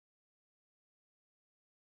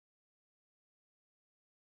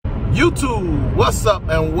YouTube, what's up,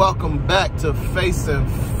 and welcome back to Facing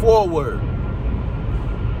Forward.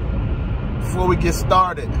 Before we get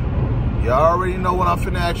started, you already know what I'm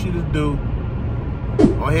finna ask you to do.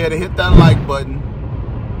 Go ahead and hit that like button.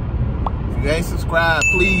 If you ain't subscribed,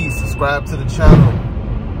 please subscribe to the channel.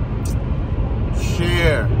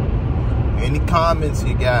 Share. Any comments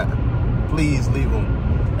you got, please leave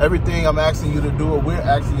them. Everything I'm asking you to do, or we're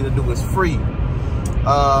asking you to do, is free.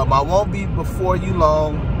 I won't be before you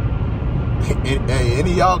long. Hey,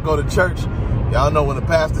 any of y'all go to church, y'all know when the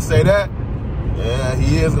pastor say that, yeah,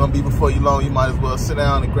 he is gonna be before you long. You might as well sit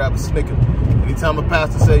down and grab a Snicker. Anytime a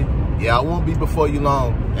pastor say, yeah, I won't be before you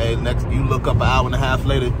long, hey, next you look up an hour and a half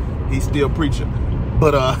later, he's still preaching.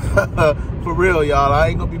 But for real, y'all, I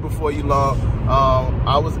ain't gonna be before you long.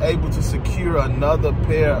 I was able to secure another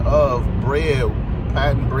pair of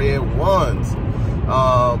patent bred ones.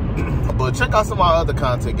 But check out some of our other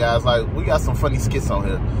content, guys. Like, we got some funny skits on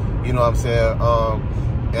here. You know what I'm saying?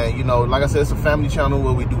 And you know, like I said, it's a family channel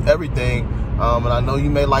where we do everything. And I know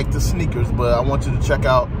you may like the sneakers, but I want you to check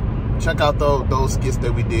out those skits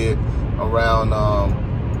that we did around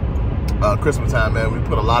Christmas time, man. We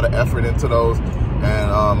put a lot of effort into those,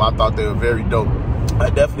 and I thought they were very dope.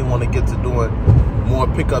 I definitely want to get to doing more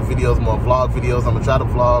pickup videos, more vlog videos. I'm gonna try to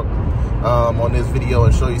vlog on this video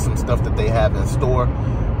and show you some stuff that they have in store,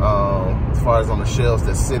 as far as on the shelves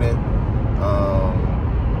that's sitting.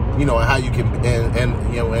 You know, and how you can,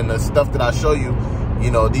 and you know, and the stuff that I show you,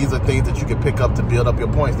 you know, these are things that you can pick up to build up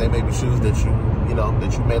your points. They may be shoes that you know,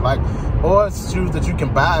 that you may like, or shoes that you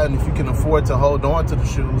can buy, and if you can afford to hold on to the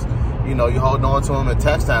shoes, you know, you hold on to them, and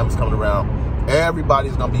tax time is coming around.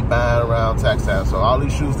 Everybody's gonna be buying around tax time. So all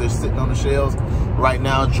these shoes that's sitting on the shelves right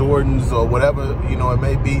now, Jordans or whatever, you know, it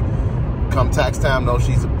may be, come tax time, those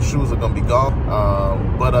shoes are gonna be gone.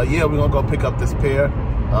 Yeah, we're gonna go pick up this pair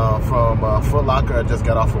from Footlocker. I just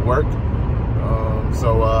got off of work.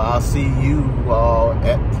 So I'll see you all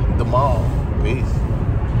at the mall. Peace.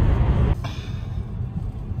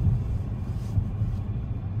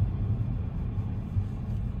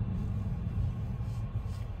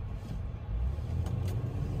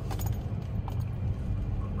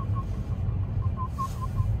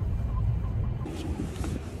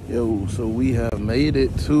 Yo, so we have made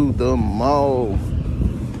it to the mall.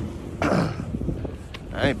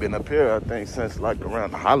 I ain't been up here, I think, since like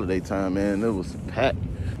around the holiday time, man. It was packed.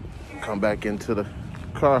 Come back into the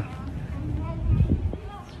car.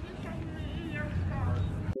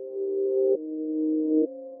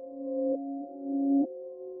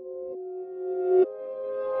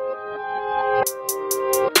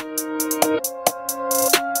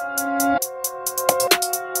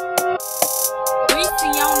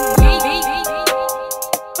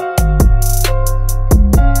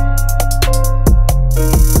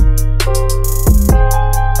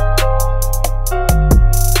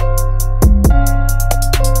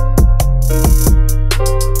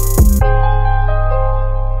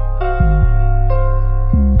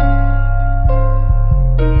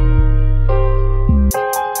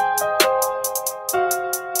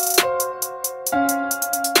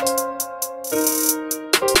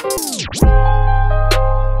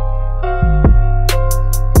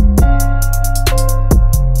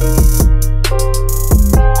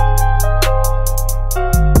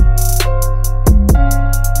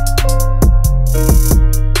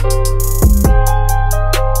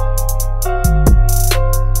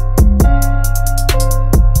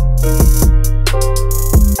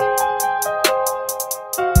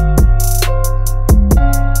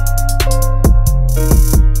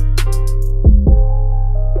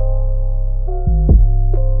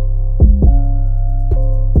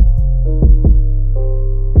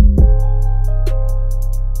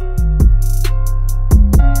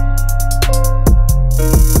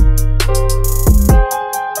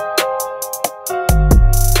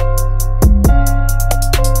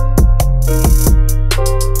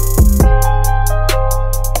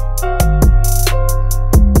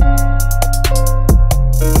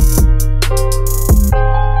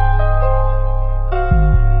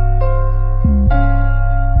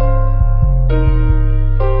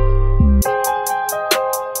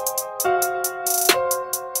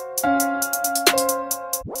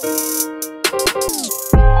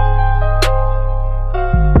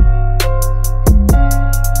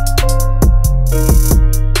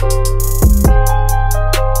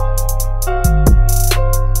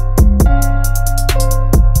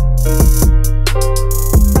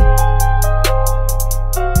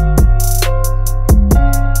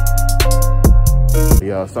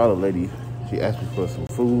 I saw the lady, she asked me for some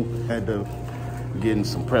food. Had to get in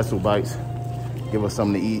some pretzel bites, give her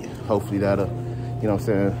something to eat. Hopefully that'll you know what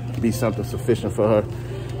I'm saying, be something sufficient for her.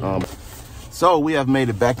 So we have made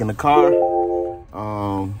it back in the car.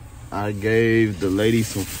 I gave the lady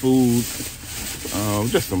some food,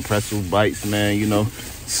 just some pretzel bites, man, you know,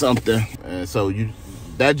 something. And so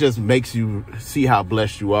that just makes you see how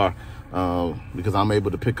blessed you are, because I'm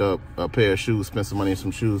able to pick up a pair of shoes, spend some money on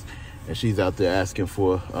some shoes, and she's out there asking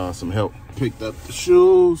for some help. Picked up the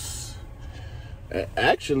shoes.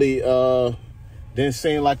 Actually, didn't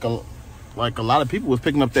seem like a lot of people was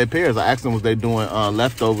picking up their pairs. I asked them was they doing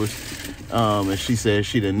leftovers, and she said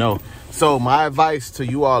she didn't know. So my advice to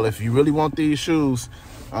you all, if you really want these shoes,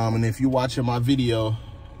 and if you're watching my video,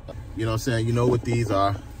 you know what I'm saying, you know what these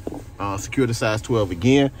are. Secure the size 12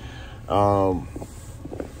 again.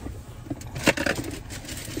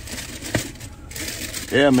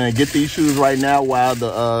 Yeah, man, get these shoes right now while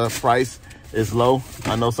the price is low.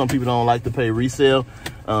 I know some people don't like to pay resale.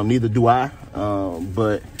 Neither do I.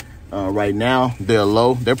 But right now they're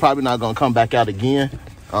low. They're probably not gonna come back out again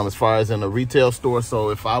as far as in a retail store. So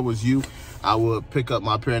if I was you, I would pick up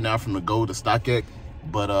my pair now from the Go to StockX.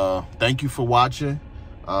 But thank you for watching.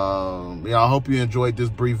 Yeah, I hope you enjoyed this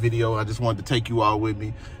brief video. I just wanted to take you all with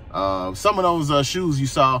me. Some of those shoes you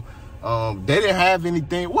saw, they didn't have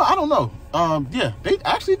anything. Well, I don't know. Yeah, they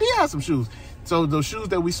actually did have some shoes. So the shoes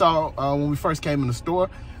that we saw when we first came in the store,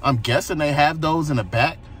 I'm guessing they have those in the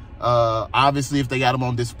back. Obviously, if they got them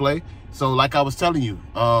on display. So like I was telling you,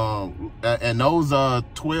 and those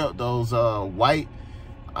white,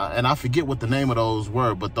 and I forget what the name of those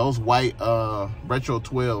were, but those white retro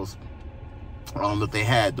 12s that they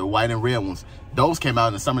had, the white and red ones, those came out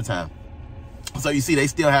in the summertime. So you see, they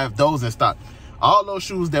still have those in stock. All those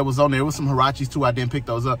shoes that was on there with some Huaraches too, I didn't pick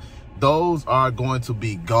those up. Those are going to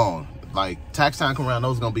be gone. Like tax time come around,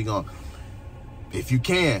 those are gonna be gone. If you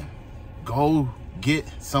can, go get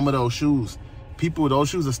some of those shoes. Those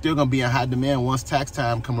shoes are still gonna be in high demand once tax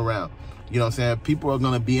time come around. You know what I'm saying? People are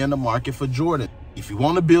gonna be in the market for Jordan. If you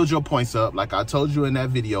want to build your points up, like I told you in that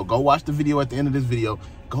video, go watch the video at the end of this video.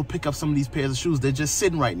 Go pick up some of these pairs of shoes. They're just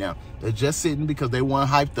sitting right now. They're just sitting because they weren't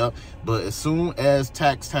hyped up. But as soon as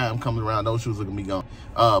tax time comes around, those shoes are gonna be gone.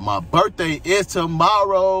 My birthday is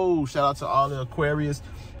tomorrow. Shout out to all the Aquarius.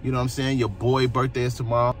 You know what I'm saying? Your boy birthday is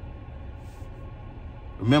tomorrow.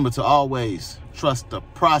 Remember to always trust the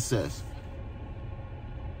process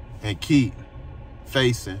and keep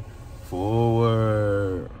facing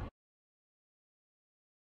forward.